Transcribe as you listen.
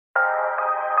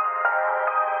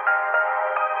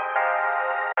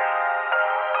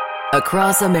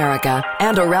Across America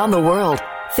and around the world,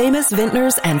 famous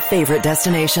vintners and favorite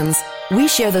destinations. We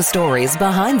share the stories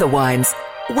behind the wines.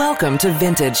 Welcome to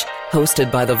Vintage,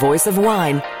 hosted by the voice of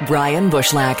wine, Brian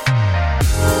Bushlack.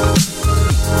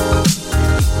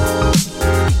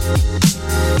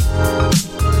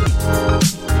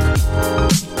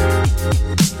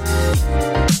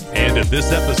 And in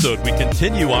this episode, we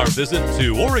continue our visit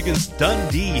to Oregon's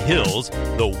Dundee Hills,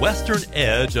 the western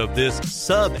edge of this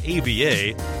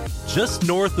sub-AVA, just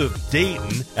north of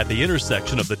Dayton at the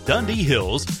intersection of the Dundee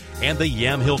Hills and the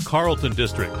Yamhill-Carlton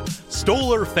district.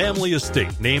 Stoller Family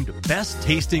Estate, named Best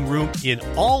Tasting Room in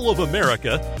all of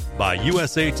America by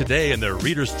USA Today in their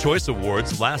Reader's Choice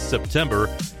Awards last September.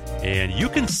 And you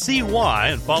can see why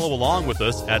and follow along with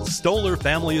us at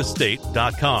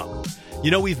StollerFamilyEstate.com.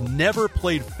 You know, we've never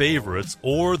played favorites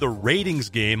or the ratings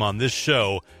game on this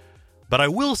show, but I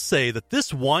will say that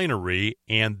this winery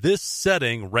and this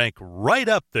setting rank right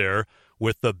up there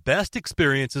with the best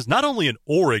experiences, not only in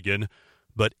Oregon,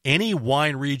 but any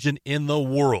wine region in the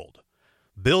world.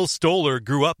 Bill Stoller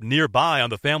grew up nearby on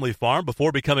the family farm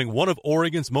before becoming one of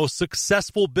Oregon's most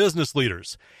successful business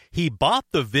leaders. He bought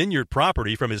the vineyard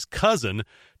property from his cousin,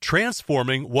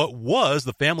 transforming what was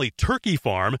the family turkey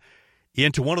farm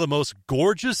into one of the most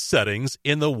gorgeous settings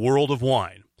in the world of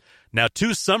wine. Now,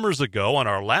 2 summers ago, on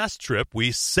our last trip,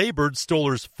 we savored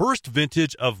Stoller's first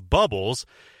vintage of Bubbles,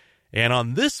 and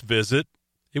on this visit,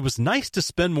 it was nice to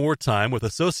spend more time with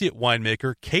associate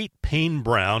winemaker Kate Payne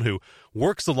Brown, who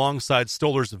works alongside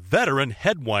Stoller's veteran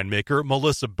head winemaker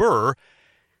Melissa Burr,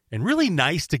 and really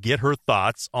nice to get her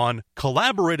thoughts on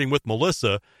collaborating with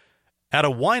Melissa at a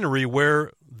winery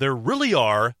where there really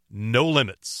are no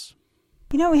limits.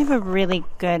 You know, we have a really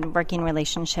good working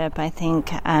relationship. I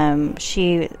think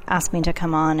she asked me to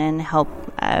come on and help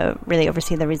really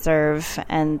oversee the reserve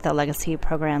and the legacy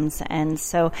programs. And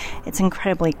so it's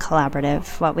incredibly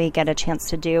collaborative. What we get a chance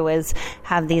to do is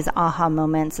have these aha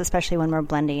moments, especially when we're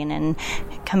blending and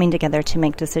coming together to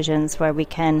make decisions where we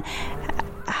can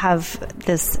have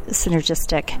this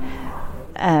synergistic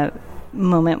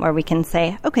moment where we can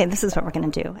say, okay, this is what we're going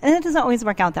to do. And it doesn't always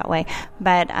work out that way,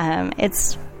 but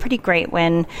it's pretty great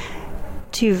when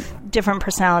 2 different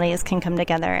personalities can come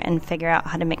together and figure out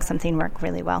how to make something work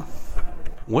really well.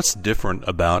 What's different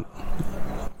about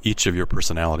each of your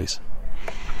personalities?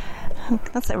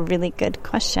 That's a really good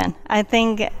question. I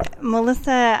think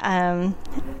Melissa,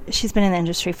 she's been in the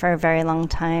industry for a very long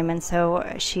time, and so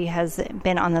she has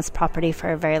been on this property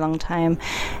for a very long time,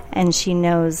 and she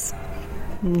knows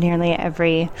nearly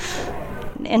every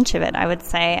inch of it, I would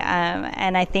say.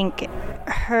 And I think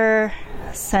her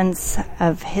sense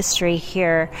of history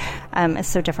here is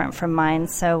so different from mine.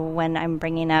 So when I'm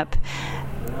bringing up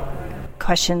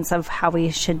questions of how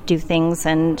we should do things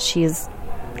and she's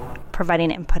providing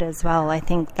input as well, I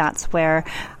think that's where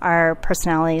our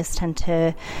personalities tend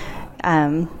to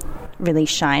really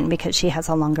shine, because she has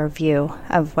a longer view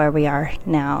of where we are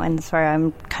now, and that's where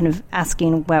I'm kind of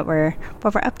asking what we're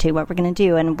up to, what we're going to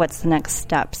do, and what's the next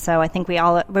step. So I think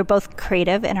we're both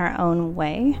creative in our own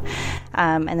way,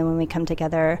 and then when we come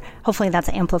together, hopefully that's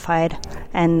amplified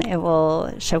and it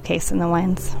will showcase in the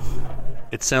wines.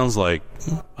 It sounds like,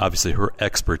 obviously, her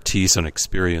expertise and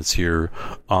experience here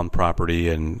on property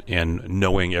and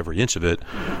knowing every inch of it,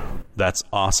 that's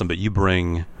awesome, but you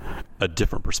bring a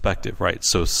different perspective, right?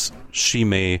 So she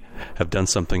may have done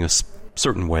something a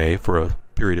certain way for a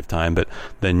period of time, but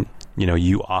then, you know,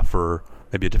 you offer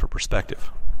maybe a different perspective.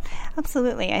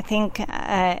 Absolutely. I think,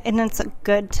 and it's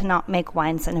good to not make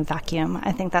wines in a vacuum.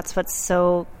 I think that's what's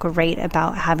so great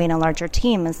about having a larger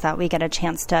team, is that we get a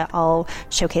chance to all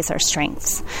showcase our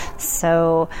strengths.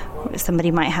 So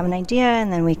somebody might have an idea,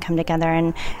 and then we come together,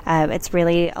 and it's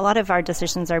really, a lot of our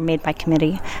decisions are made by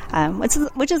committee,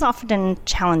 which is often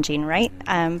challenging, right?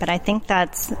 But I think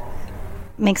that's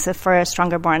makes it for a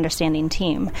stronger, more understanding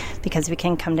team, because we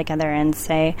can come together and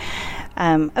say,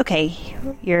 okay,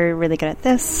 you're really good at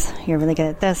this, you're really good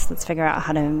at this, let's figure out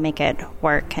how to make it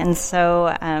work. And so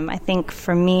I think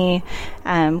for me,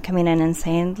 coming in and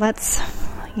saying, let's,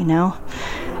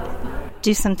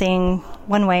 do something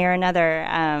one way or another,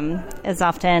 it's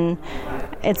often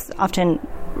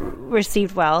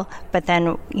received well, but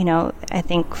then, I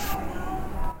think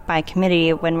by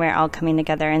committee, when we're all coming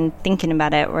together and thinking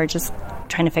about it, we're just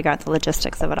trying to figure out the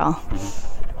logistics of it all.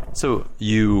 So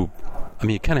you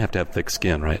kind of have to have thick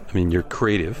skin, right? I mean, you're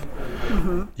creative.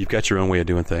 Mm-hmm. You've got your own way of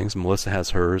doing things. Melissa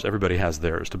has hers. Everybody has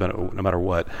theirs, no matter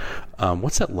what.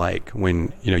 What's that like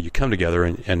when, you come together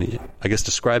and I guess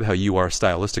describe how you are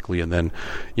stylistically, and then,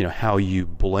 how you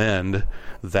blend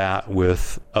that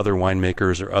with other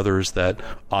winemakers or others that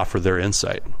offer their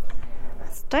insight?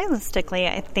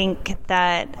 stylistically, I think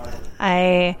that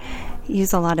I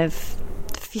use a lot of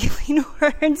feeling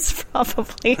words,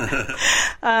 probably.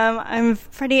 I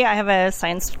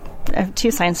have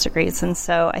 2 science degrees, and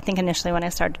so I think initially when I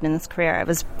started in this career, I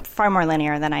was far more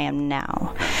linear than I am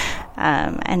now.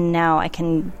 And now I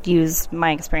can use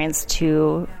my experience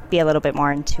to be a little bit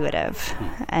more intuitive.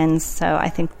 And so I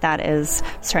think that is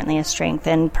certainly a strength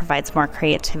and provides more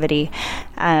creativity.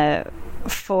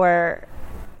 For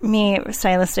me,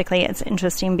 stylistically, it's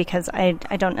interesting because I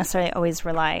don't necessarily always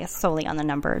rely solely on the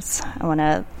numbers. I want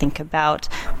to think about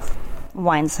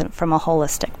wines from a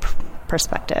holistic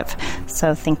perspective.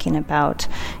 So thinking about,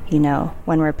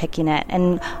 when we're picking it,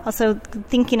 and also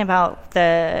thinking about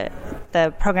the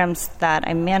programs that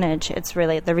I manage, it's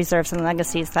really the reserves and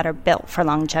legacies that are built for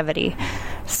longevity.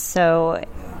 So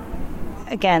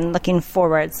again, looking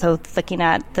forward. So looking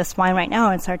at this wine right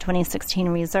now, it's our 2016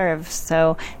 reserve.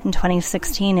 So in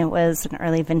 2016, it was an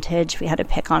early vintage. We had to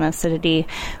pick on acidity.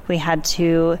 We had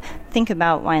to think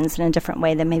about wines in a different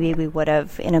way than maybe we would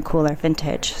have in a cooler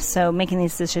vintage. So making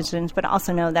these decisions, but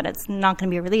also know that it's not going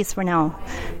to be released. We're now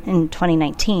in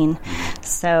 2019.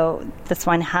 So this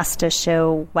wine has to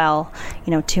show well,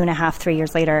 2.5, 3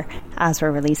 years later as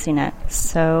we're releasing it.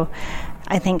 So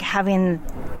I think having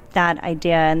that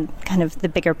idea and kind of the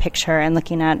bigger picture and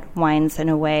looking at wines in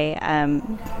a way,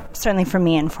 certainly for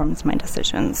me, informs my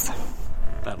decisions.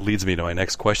 That leads me to my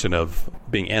next question of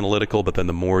being analytical, but then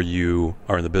the more you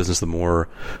are in the business, the more,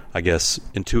 I guess,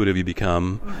 intuitive you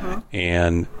become. Mm-hmm.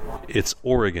 And it's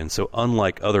Oregon, so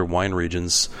unlike other wine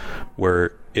regions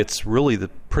where it's really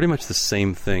pretty much the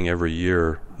same thing every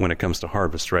year when it comes to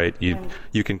harvest, right?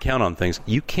 You can count on things.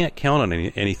 You can't count on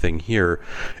anything here.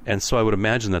 And so I would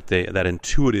imagine that that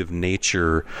intuitive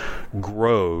nature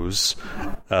grows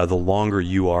the longer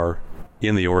you are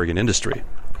in the Oregon industry.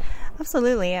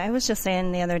 Absolutely. I was just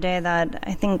saying the other day that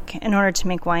I think in order to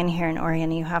make wine here in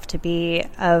Oregon, you have to be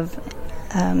of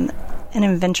an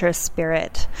adventurous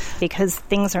spirit, because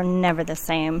things are never the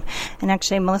same. And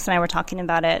actually, Melissa and I were talking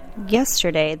about it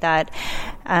yesterday that,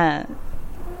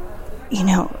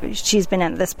 she's been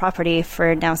at this property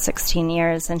for now 16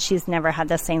 years, and she's never had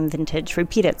the same vintage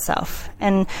repeat itself.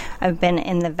 And I've been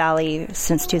in the Valley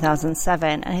since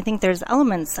 2007, and I think there's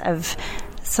elements of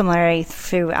similarity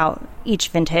throughout each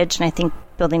vintage, and I think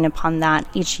building upon that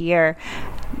each year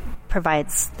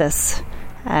provides this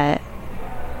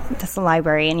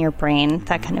library in your brain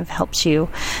that kind of helps you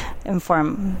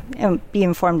be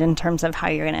informed in terms of how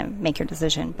you're going to make your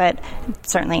decision. But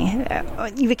certainly,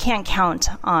 you can't count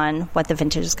on what the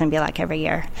vintage is going to be like every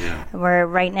year. Yeah. Where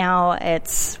right now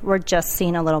we're just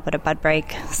seeing a little bit of bud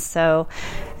break, so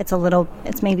it's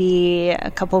maybe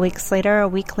a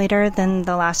week later than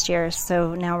the last year.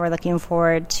 So now we're looking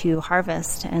forward to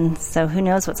harvest, and so who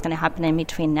knows what's going to happen in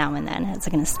between now and then? Is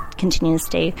it going to continue to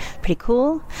stay pretty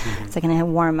cool? Mm-hmm. Is it going to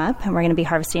warm up, and we're going to be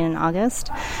harvesting in August?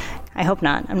 I hope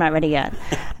not. I'm not ready yet.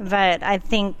 But I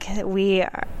think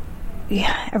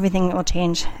everything will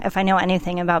change. If I know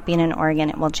anything about being in Oregon,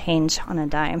 it will change on a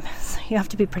dime. So you have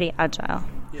to be pretty agile.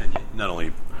 Yeah, you not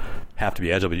only have to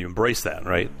be agile, but you embrace that,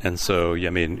 right? And so,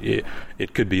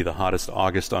 it could be the hottest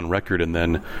August on record, and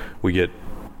then we get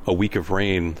a week of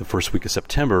rain the first week of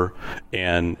September,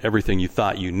 and everything you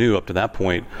thought you knew up to that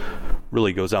point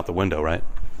really goes out the window, right?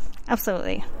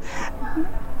 Absolutely.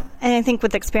 And I think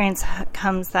with experience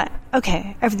comes that,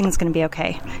 okay, everything's going to be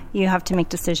okay. You have to make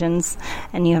decisions,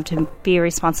 and you have to be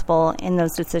responsible in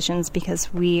those decisions,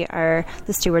 because we are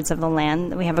the stewards of the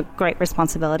land. We have a great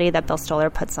responsibility that Bill Stoller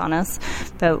puts on us.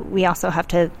 But we also have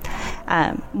to,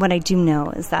 what I do know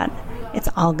is that it's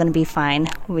all going to be fine.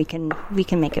 We can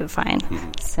make it fine.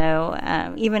 Mm-hmm.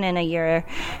 So even in a year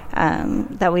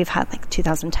that we've had, like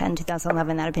 2010,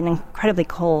 2011, that have been incredibly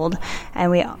cold,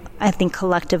 and I think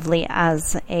collectively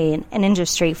as an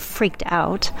industry freaked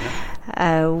out.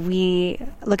 We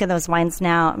look at those wines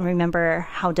now and remember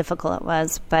how difficult it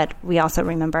was, but we also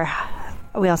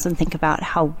think about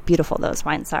how beautiful those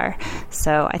wines are.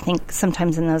 So I think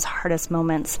sometimes in those hardest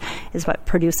moments is what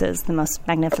produces the most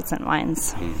magnificent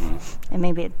wines. Mm-hmm. And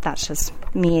maybe that's just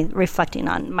me reflecting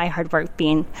on my hard work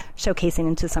showcasing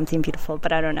into something beautiful,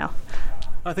 but I don't know.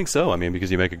 I think so.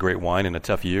 Because you make a great wine in a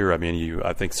tough year.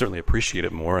 I think certainly appreciate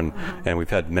it more. And, mm-hmm. and we've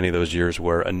had many of those years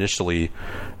where initially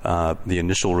the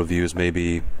initial reviews may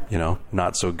be,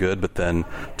 not so good, but then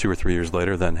 2 or 3 years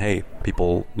later, then, hey,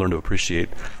 people learn to appreciate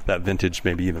that vintage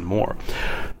maybe even more.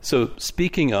 So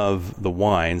speaking of the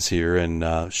wines here and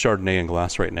Chardonnay in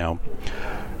glass right now,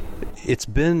 it's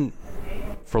been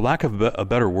for lack of a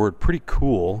better word, pretty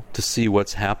cool to see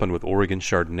what's happened with Oregon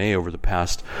Chardonnay over the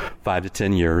past 5 to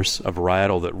 10 years, a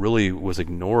varietal that really was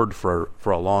ignored for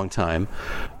a long time,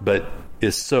 but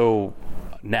is so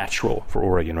natural for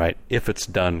Oregon, right, if it's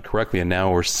done correctly. And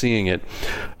now we're seeing it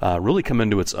really come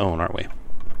into its own, aren't we?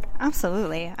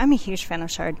 Absolutely. I'm a huge fan of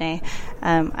Chardonnay.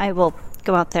 I will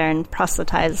go out there and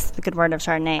proselytize the good word of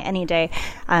Chardonnay any day.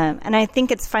 And I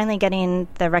think it's finally getting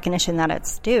the recognition that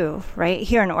it's due, right,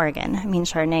 here in Oregon. I mean,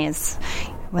 Chardonnay is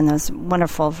one of those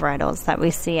wonderful varietals that we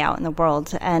see out in the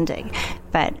world.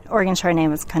 But Oregon Chardonnay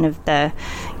was kind of the,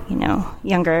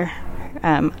 younger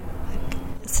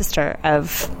sister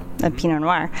of Pinot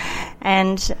Noir.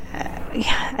 And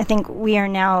I think we are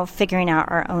now figuring out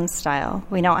our own style.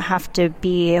 We don't have to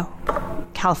be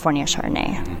California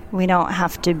Chardonnay. We don't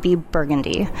have to be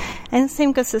Burgundy. And the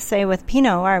same goes to say with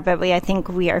Pinot Noir, but I think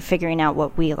we are figuring out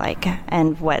what we like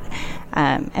and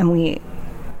we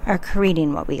are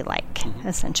creating what we like,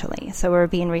 essentially. So we're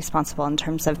being responsible in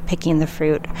terms of picking the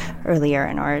fruit earlier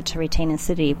in order to retain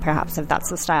acidity, perhaps, if that's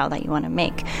the style that you want to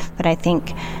make. But I think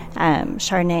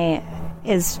Chardonnay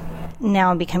is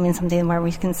now becoming something where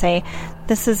we can say,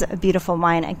 this is a beautiful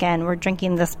wine. Again, we're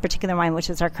drinking this particular wine, which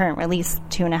is our current release,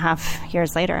 2.5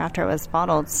 years later after it was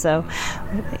bottled. So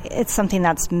it's something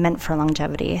that's meant for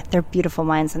longevity. They're beautiful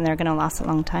wines, and they're going to last a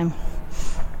long time.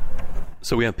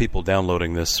 So we have people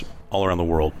downloading this all around the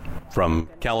world, from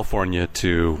California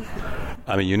to,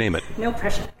 you name it. No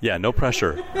pressure. Yeah, no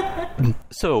pressure.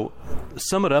 So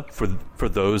sum it up for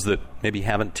those that maybe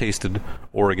haven't tasted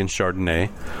Oregon Chardonnay,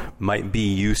 might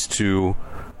be used to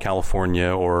California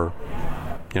or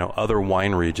other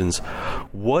wine regions.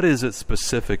 What is it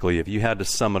specifically, if you had to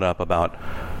sum it up, about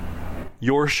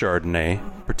your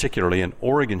Chardonnay, particularly an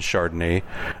Oregon Chardonnay,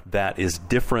 that is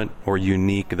different or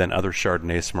unique than other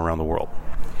Chardonnays from around the world?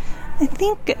 I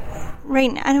think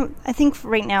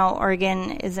right now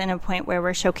Oregon is in a point where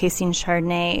we're showcasing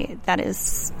Chardonnay that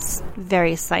is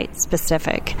very site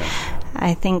specific.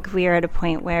 I think we are at a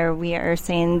point where we are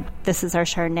saying this is our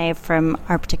Chardonnay from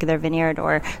our particular vineyard,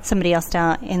 or somebody else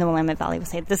down in the Willamette Valley will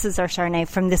say this is our Chardonnay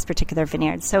from this particular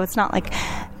vineyard. So it's not like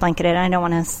blanketed. I don't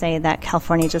want to say that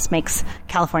California just makes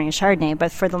California Chardonnay,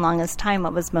 but for the longest time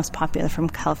what was most popular from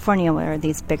California were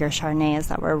these bigger Chardonnays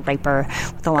that were riper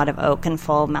with a lot of oak and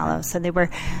full mallow. So they were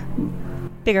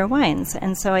bigger wines.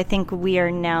 And so I think we are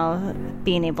now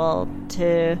being able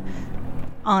to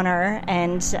honor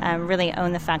and really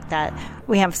own the fact that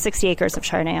we have 60 acres of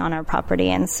Chardonnay on our property,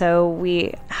 and so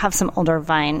we have some older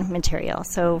vine material.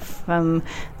 So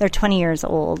they're 20 years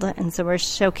old, and so we're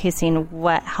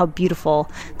showcasing how beautiful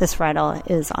this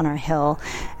varietal is on our hill.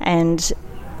 And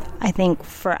I think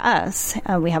for us,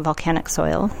 we have volcanic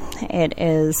soil.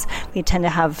 We tend to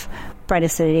have bright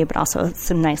acidity, but also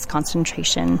some nice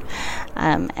concentration,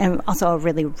 and also a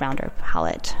really rounder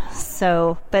palate.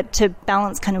 So, but to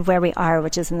balance kind of where we are,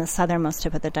 which is in the southernmost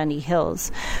tip of the Dundee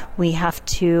Hills, we have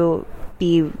to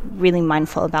be really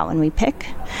mindful about when we pick.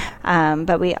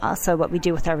 But we also, what we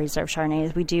do with our reserve Chardonnay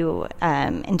is we do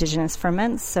indigenous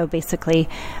ferments. So basically,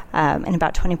 in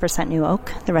about 20% new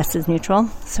oak, the rest is neutral.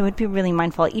 So we'd be really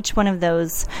mindful. Each one of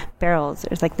those barrels,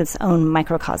 there's like this own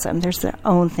microcosm. There's their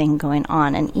own thing going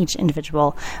on, and each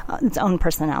individual, its own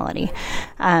personality.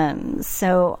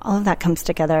 So all of that comes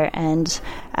together and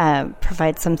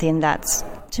provides something that's,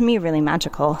 to me, really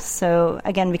magical. So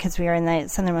again, because we are in the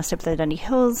southernmost tip of the Dundee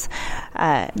Hills,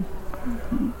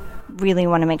 really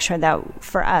want to make sure that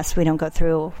for us we don't go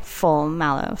through full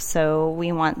mallow. So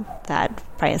we want that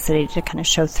bright acidity to kind of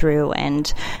show through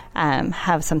and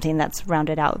have something that's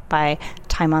rounded out by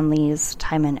time on lees,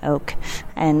 time in oak,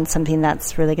 and something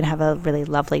that's really going to have a really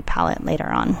lovely palate later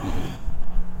on.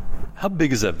 How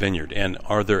big is that vineyard, and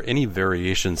are there any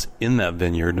variations in that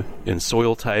vineyard in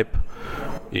soil type,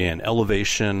 in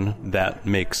elevation, that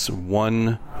makes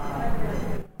one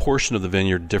portion of the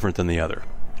vineyard different than the other?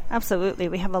 Absolutely.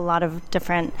 We have a lot of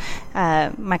different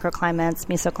microclimates,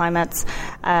 mesoclimates,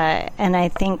 and I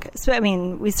think,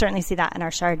 we certainly see that in our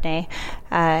Chardonnay,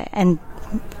 and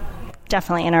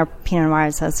definitely in our Pinot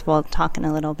Noirs, as we'll talk in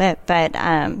a little bit. But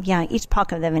each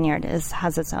pocket of the vineyard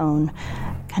has its own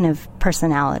kind of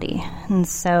personality, and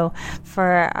so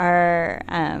for our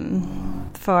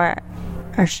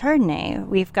Chardonnay,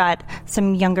 we've got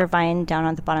some younger vine down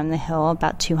at the bottom of the hill,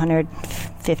 about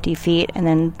 250 feet, and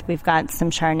then we've got some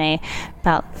Chardonnay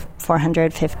about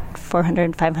 400,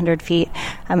 500 feet,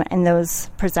 and those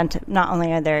present, not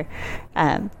only are their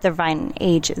vine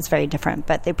age is very different,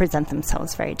 but they present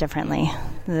themselves very differently.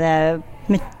 The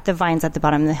vines at the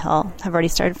bottom of the hill have already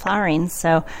started flowering,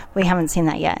 so we haven't seen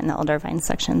that yet in the older vine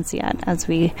sections yet, as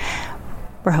we're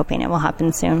hoping it will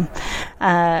happen soon.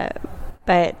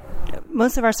 But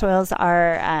most of our soils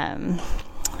are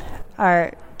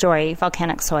Jory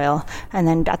volcanic soil, and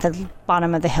then at the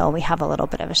bottom of the hill we have a little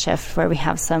bit of a shift where we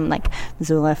have some like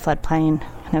Missoula floodplain,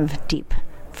 kind of deep,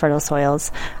 fertile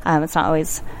soils. It's not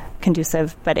always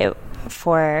conducive, but you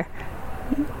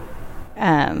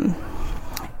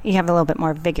have a little bit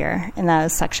more vigor in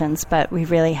those sections, but we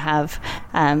really have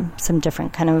some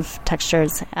different kind of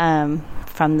textures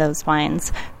from those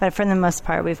wines. But for the most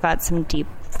part, we've got some deep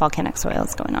volcanic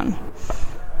soils going on.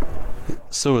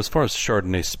 So as far as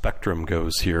Chardonnay spectrum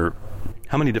goes here,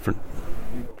 how many different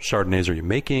Chardonnays are you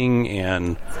making?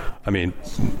 And, I mean,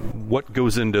 what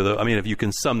goes into if you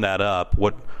can sum that up,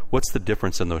 what's the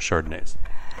difference in those Chardonnays?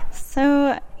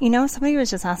 So, somebody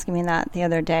was just asking me that the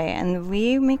other day, and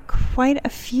we make quite a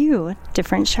few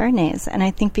different Chardonnays. And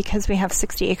I think because we have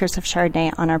 60 acres of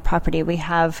Chardonnay on our property, we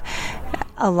have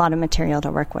a lot of material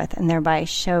to work with and thereby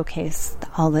showcase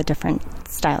all the different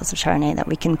styles of Chardonnay that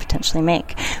we can potentially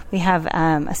make. We have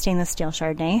a stainless steel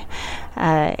Chardonnay.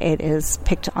 It is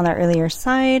picked on the earlier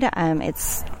side.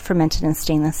 It's fermented in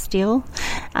stainless steel.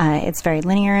 It's very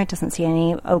linear. It doesn't see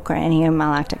any oak or any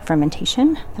malolactic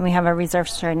fermentation. Then we have a reserve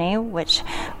Chardonnay, which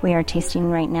we are tasting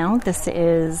right now. This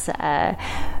is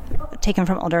taken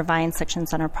from older vine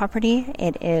sections on our property.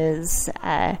 It is,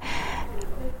 as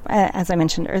I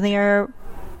mentioned earlier,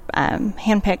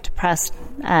 hand-picked, pressed,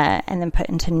 and then put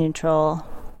into neutral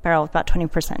barrel with about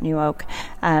 20% new oak,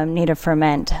 native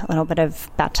ferment, a little bit of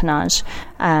batonnage,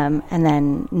 and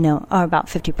then about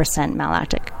 50%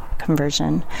 malolactic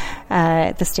conversion.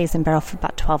 This stays in barrel for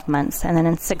about 12 months, and then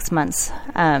in 6 months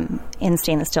in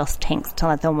stainless steel tanks to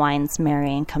let the wines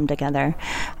marry and come together.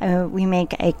 We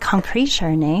make a concrete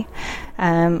Chardonnay.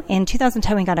 In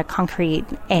 2010, we got a concrete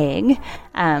egg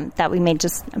that we made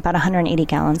just about 180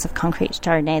 gallons of concrete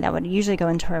Chardonnay that would usually go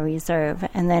into a reserve.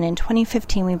 And then in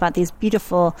 2015, we bought these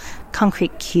beautiful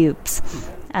concrete cubes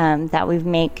that we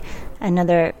make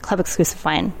another club exclusive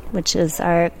wine, which is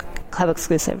our club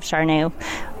exclusive Chardonnay.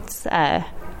 It's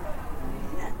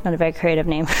not a very creative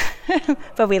name,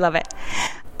 but we love it.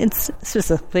 It's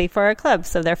specifically for our club,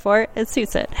 so therefore it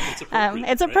suits it.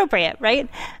 It's appropriate, right?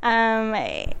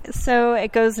 So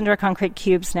it goes into our concrete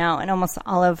cubes now, and almost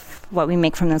all of what we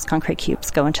make from those concrete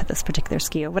cubes go into this particular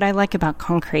SKU. What I like about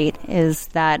concrete is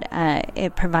that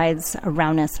it provides a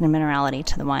roundness and a minerality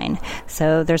to the wine.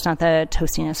 So there's not the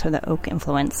toastiness or the oak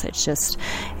influence. There's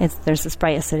this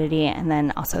bright acidity, and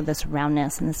then also this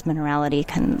roundness and this minerality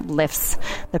kind of lifts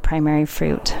the primary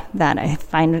fruit that I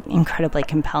find incredibly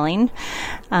compelling.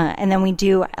 And then we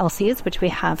do LCs, which we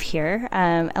have here.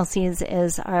 LCs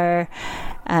is our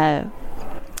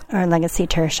Legacy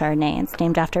Terre Chardonnay. It's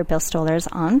named after Bill Stoller's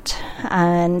aunt,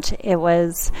 and it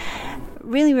was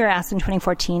really, we were asked in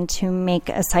 2014 to make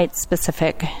a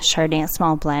site-specific Chardonnay, a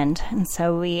small blend. And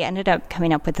so we ended up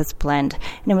coming up with this blend,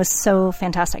 and it was so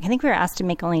fantastic. I think we were asked to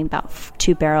make only about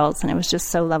 2 barrels, and it was just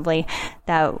so lovely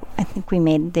that I think we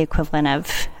made the equivalent of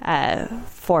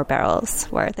 4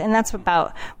 barrels worth. And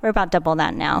we're about double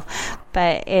that now.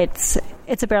 But it's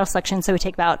a barrel selection, so we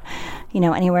take about,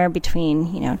 anywhere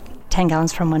between, 10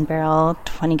 gallons from one barrel,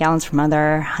 20 gallons from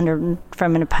other, 100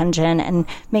 from a pungent, and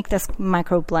make this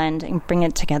micro blend and bring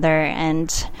it together. And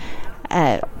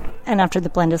after the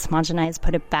blend is homogenized,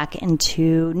 put it back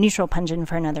into neutral pungent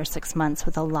for another 6 months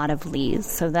with a lot of lees.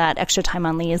 So that extra time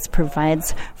on lees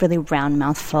provides really round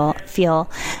mouthful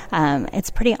feel. It's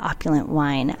pretty opulent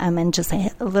wine, and just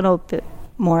a little bit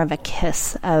more of a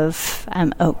kiss of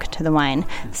oak to the wine.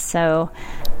 So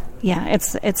yeah,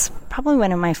 it's probably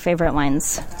one of my favorite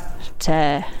wines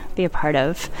to be a part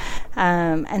of.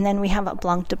 And then we have a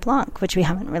Blanc de Blanc, which we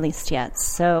haven't released yet.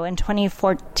 So in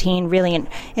 2014, really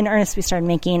in earnest, we started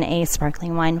making a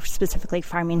sparkling wine, specifically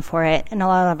farming for it. And a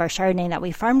lot of our Chardonnay that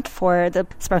we farmed for the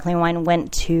sparkling wine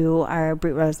went to our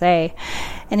Brut Rosé.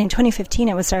 And in 2015,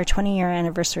 it was our 20-year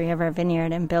anniversary of our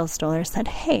vineyard, and Bill Stoller said,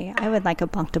 "Hey, I would like a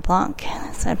Blanc de Blanc." And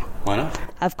I said, "Why not?"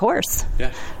 Of course.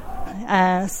 Yeah.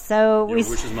 So Your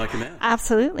wish is my command.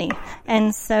 Absolutely.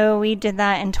 And so we did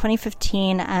that in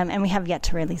 2015, and we have yet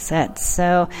to release it.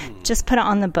 So just put it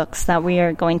on the books that we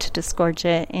are going to disgorge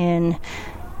it in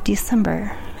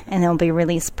December, and it'll be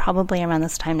released probably around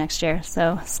this time next year.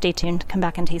 So stay tuned. Come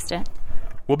back and taste it.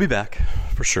 We'll be back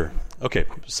for sure. Okay,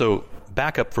 so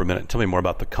back up for a minute. Tell me more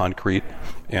about the concrete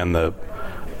and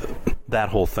that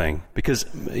whole thing, because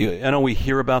I know we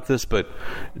hear about this, but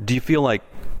do you feel like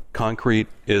concrete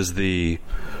is the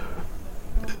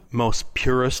most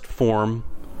purest form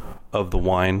of the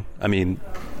wine? I mean,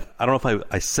 I don't know if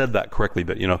I said that correctly,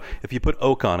 but if you put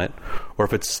oak on it, or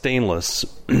if it's stainless,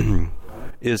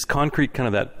 is concrete kind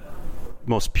of that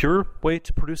most pure way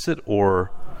to produce it,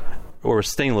 or or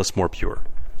stainless more pure?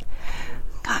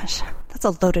 Gosh, that's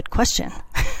a loaded question.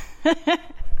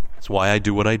 That's why I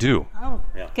do what I do. Oh,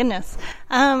 goodness.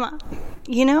 And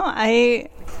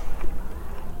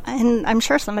I'm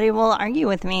sure somebody will argue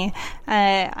with me.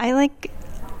 I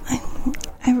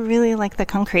really like the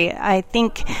concrete. I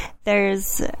think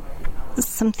there's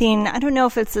something, I don't know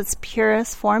if it's its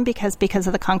purest form because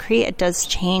of the concrete, it does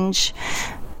change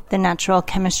the natural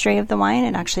chemistry of the wine.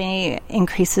 It actually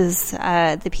increases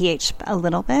the pH a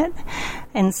little bit.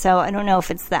 And so I don't know if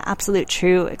it's the absolute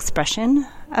true expression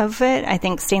of it. I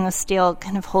think stainless steel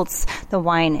kind of holds the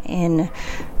wine in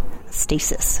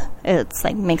stasis. It's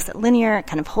like makes it linear, it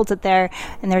kind of holds it there,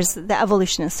 and the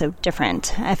evolution is so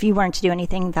different. If you weren't to do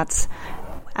anything, that's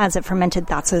as it fermented,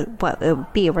 that's what it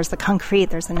would be. Whereas the concrete,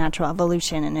 there's a natural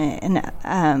evolution, and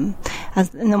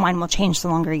the wine will change the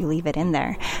longer you leave it in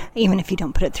there. Even if you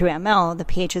don't put it through ML, the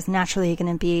pH is naturally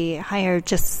going to be higher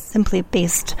just simply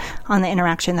based on the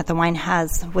interaction that the wine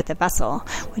has with the vessel,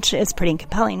 which is pretty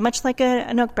compelling. Much like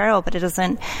an oak barrel, but it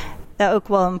doesn't. The oak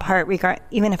will impart,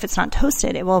 even if it's not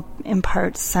toasted, it will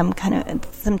impart some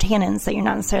tannins that you're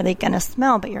not necessarily going to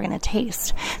smell, but you're going to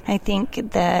taste. And I think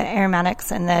the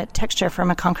aromatics and the texture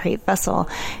from a concrete vessel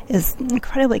is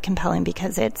incredibly compelling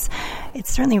because it's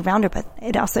certainly rounder, but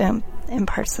it also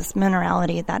imparts this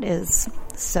minerality that is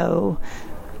so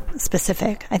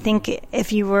specific. I think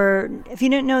if you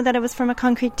didn't know that it was from a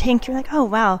concrete tank, you're like, oh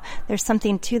wow, there's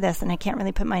something to this, and I can't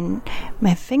really put my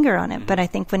finger on it. But I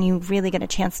think when you really get a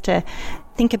chance to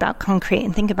think about concrete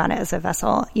and think about it as a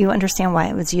vessel, you understand why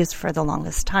it was used for the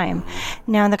longest time.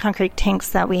 Now, the concrete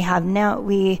tanks that we have now,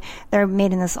 they're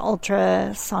made in this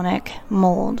ultrasonic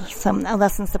mold, so it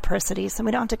lessens the porosity, so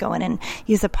we don't have to go in and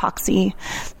use epoxy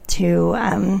to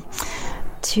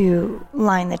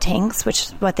line the tanks, which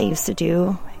is what they used to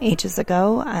do ages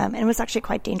ago. And it was actually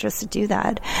quite dangerous to do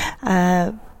that.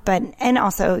 And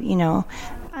also,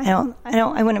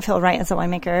 I wouldn't feel right as a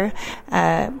winemaker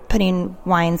putting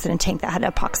wines in a tank that had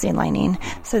epoxy lining.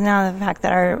 So now the fact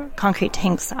that our concrete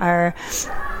tanks are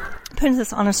put in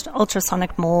this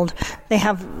ultrasonic mold, they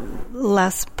have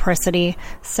less porosity,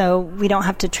 so we don't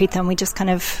have to treat them. We just kind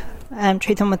of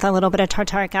treat them with a little bit of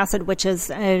tartaric acid, which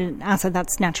is an acid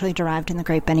that's naturally derived in the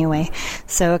grape anyway.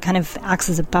 So it kind of acts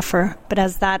as a buffer. But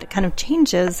as that kind of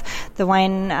changes, the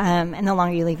wine, and the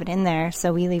longer you leave it in there,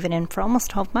 so we leave it in for almost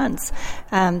 12 months,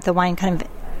 the wine kind of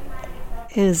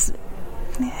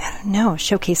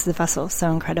showcases the vessel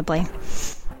so incredibly.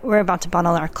 We're about to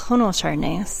bottle our clonal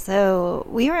Chardonnay. So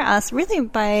we were asked really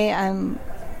by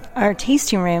our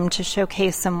tasting room to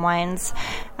showcase some wines.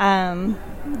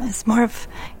 It's more of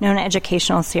an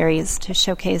educational series to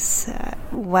showcase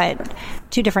what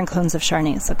 2 different clones of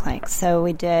Chardonnays look like. So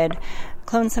we did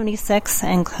Clone 76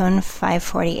 and Clone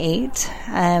 548.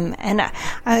 And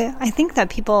I think that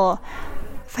people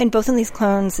find both of these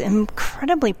clones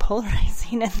incredibly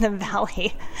polarizing in the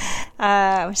valley.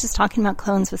 I was just talking about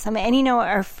clones with some, and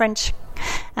our French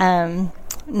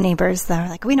neighbors that are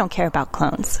like, we don't care about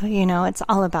clones. It's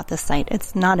all about the site.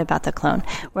 It's not about the clone.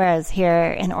 Whereas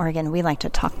here in Oregon, we like to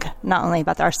talk not only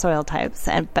about our soil types,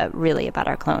 but really about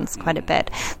our clones quite a bit.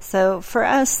 So for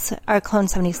us, our Clone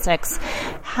 76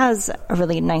 has a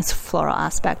really nice floral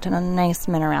aspect and a nice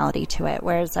minerality to it,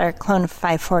 whereas our Clone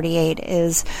 548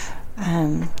 is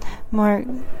more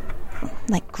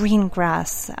like green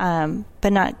grass,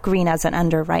 but not green as an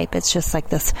underripe. It's just like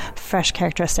this fresh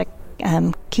characteristic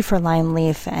kefir lime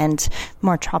leaf and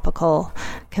more tropical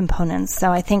components.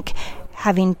 So I think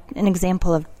having an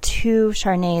example of 2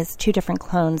 Chardonnays, 2 different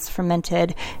clones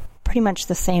fermented pretty much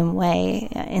the same way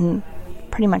in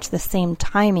pretty much the same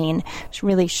timing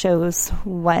really shows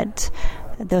what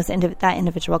that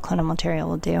individual clonal material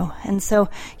will do. And so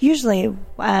usually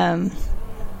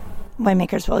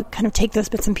winemakers will kind of take those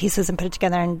bits and pieces and put it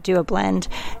together and do a blend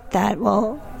that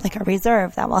will, like a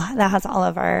reserve, that has all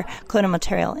of our clonal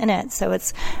material in it. So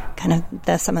it's kind of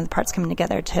the sum of the parts coming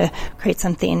together to create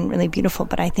something really beautiful.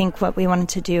 But I think what we wanted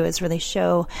to do is really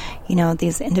show,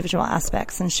 these individual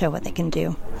aspects and show what they can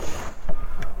do.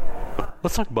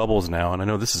 Let's talk bubbles now, and I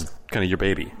know this is kind of your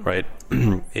baby, right?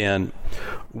 And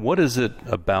what is it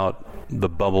about the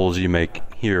bubbles you make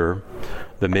here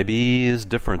that maybe is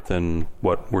different than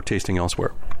what we're tasting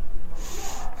elsewhere?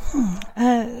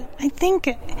 I think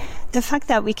the fact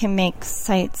that we can make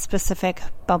site-specific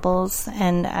bubbles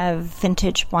and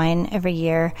vintage wine every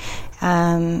year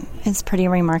is pretty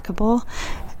remarkable.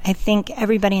 I think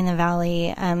everybody in the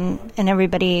valley and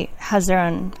everybody has their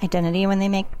own identity when they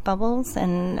make bubbles,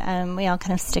 and we all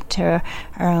kind of stick to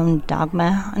our own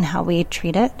dogma on how we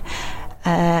treat it.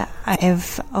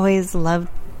 I've always loved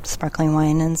sparkling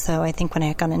wine, and so I think when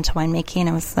I got into winemaking,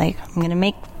 I was like, I'm going to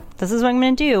make this is what I'm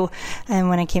going to do. And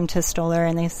when I came to Stoller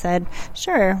and they said,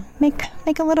 sure, make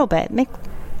a little bit, make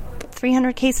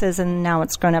 300 cases, and now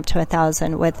it's grown up to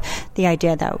 1,000 with the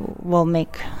idea that we'll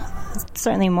make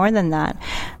certainly more than that.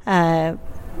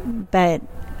 But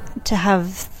to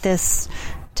have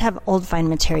old vine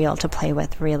material to play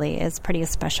with really is pretty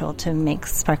special to make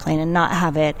sparkling and not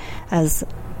have it as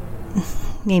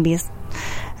maybe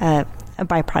a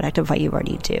byproduct of what you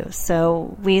already do.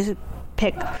 So we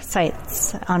pick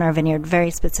sites on our vineyard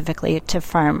very specifically to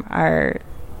farm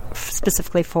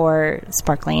specifically for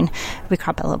sparkling. We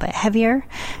crop it a little bit heavier,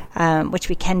 which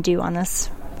we can do on this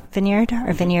vineyard.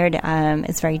 Our vineyard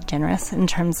is very generous in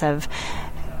terms of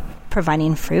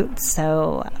providing fruit.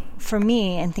 So for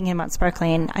me, in thinking about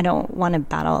sparkling, I don't want to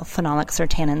battle phenolics or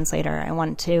tannins later. I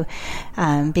want to,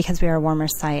 because we are a warmer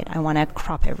site, I want to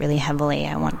crop it really heavily.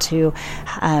 I want to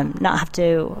not have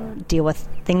to deal with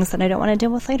things that I don't want to deal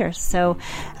with later. So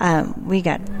we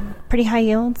get pretty high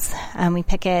yields. We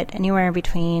pick it anywhere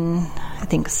between, I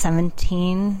think,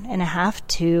 17.5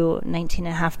 to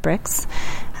 19.5 bricks.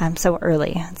 So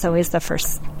early. It's always the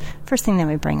first thing that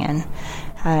we bring in.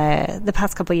 The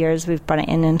past couple of years, we've brought it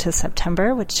into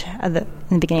September, in the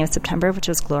beginning of September, which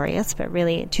was glorious. But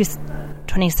really,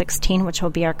 2016, which will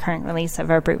be our current release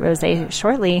of our Brut Rosé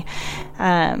shortly,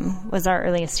 was our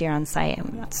earliest year on site.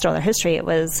 In Stoller history, it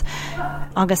was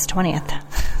August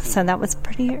 20th. So that was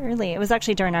pretty early. It was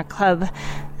actually during our club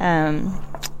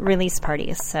release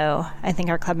parties. So I think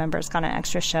our club members got an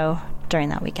extra show during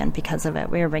that weekend because of it.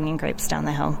 We were bringing grapes down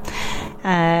the hill.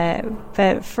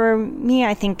 But for me,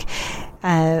 I think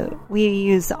we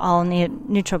use all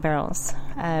neutral barrels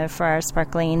for our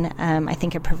sparkling. I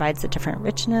think it provides a different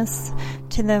richness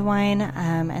to the wine.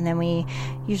 And then we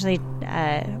usually,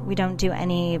 we don't do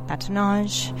any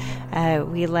batonnage.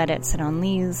 We let it sit on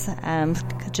lees,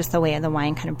 just the way of the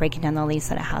wine, kind of breaking down the lees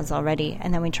that it has already.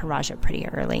 And then we tirage it pretty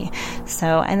early.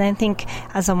 So, and I think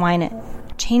as a wine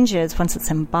changes once it's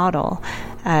in bottle,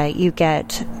 you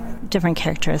get different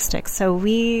characteristics. So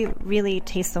we really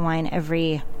taste the wine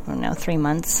every 3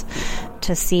 months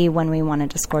to see when we want to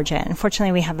disgorge it.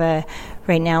 Unfortunately, we have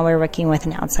right now we're working with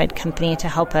an outside company to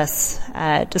help us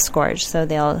disgorge. So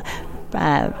they'll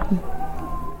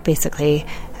basically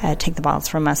take the bottles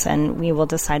from us, and we will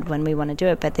decide when we want to do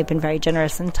it. But they've been very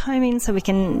generous in timing, so we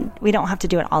don't have to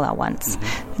do it all at once.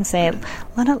 We can say,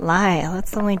 let it lie.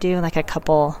 Let's only do like a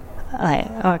couple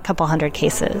hundred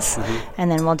cases,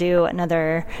 and then we'll do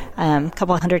another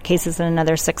couple hundred cases in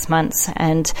another 6 months,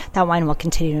 and that wine will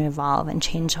continue to evolve and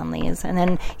change on these. And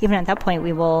then even at that point,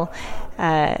 we will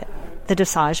the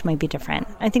dosage might be different.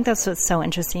 I think that's what's so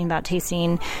interesting about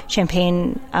tasting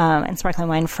champagne and sparkling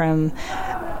wine from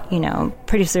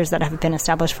producers that have been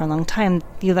established for a long time.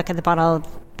 You look at the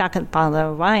back of the bottle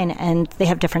of wine, and they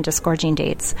have different disgorging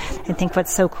dates. I think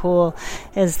what's so cool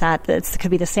is that it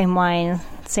could be the same wine,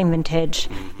 same vintage,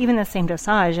 even the same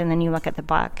dosage, and then you look at the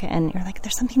back and you're like,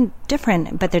 there's something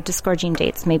different, but their disgorging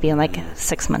dates may be like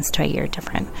 6 months to a year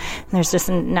different. And there's just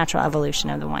a natural evolution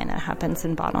of the wine that happens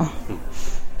in bottle.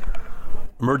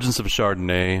 Emergence of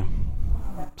Chardonnay,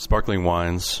 sparkling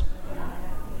wines.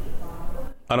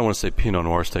 I don't want to say Pinot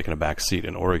Noir is taking a back seat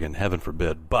in Oregon, heaven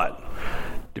forbid, but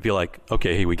to feel like,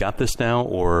 okay, hey, we got this now,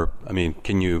 or, I mean,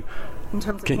 can you... In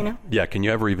terms of Pinot? Yeah, can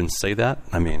you ever even say that?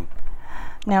 I mean...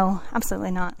 No, absolutely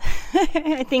not.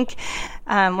 I think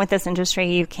with this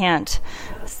industry, you can't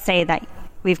say that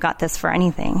we've got this for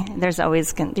anything. You're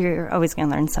always going to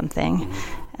learn something.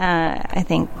 I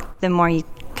think the more you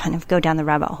kind of go down the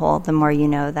rabbit hole, the more you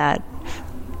know that,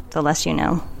 the less you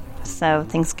know. So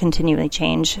things continually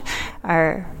change.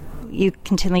 You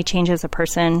continually change as a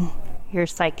person. Your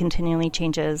site continually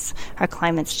changes. Our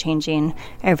climate's changing.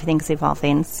 Everything's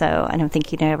evolving. So I don't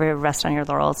think you can ever rest on your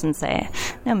laurels and say,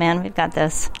 no, man, we've got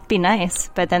this. It'd be nice.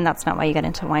 But then that's not why you get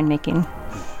into winemaking.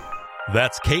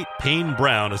 That's Kate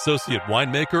Payne-Brown, Associate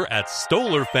Winemaker at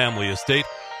Stoller Family Estate.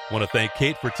 I want to thank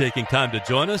Kate for taking time to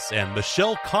join us, and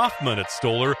Michelle Kaufman at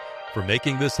Stoller for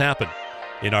making this happen.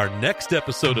 In our next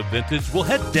episode of Vintage, we'll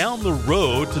head down the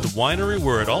road to the winery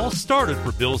where it all started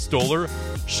for Bill Stoller,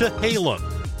 Chehalem.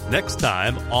 Next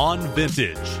time on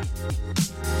Vintage.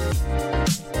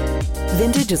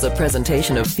 Vintage is a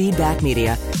presentation of Feedback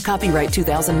Media. Copyright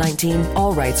 2019,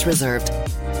 all rights reserved.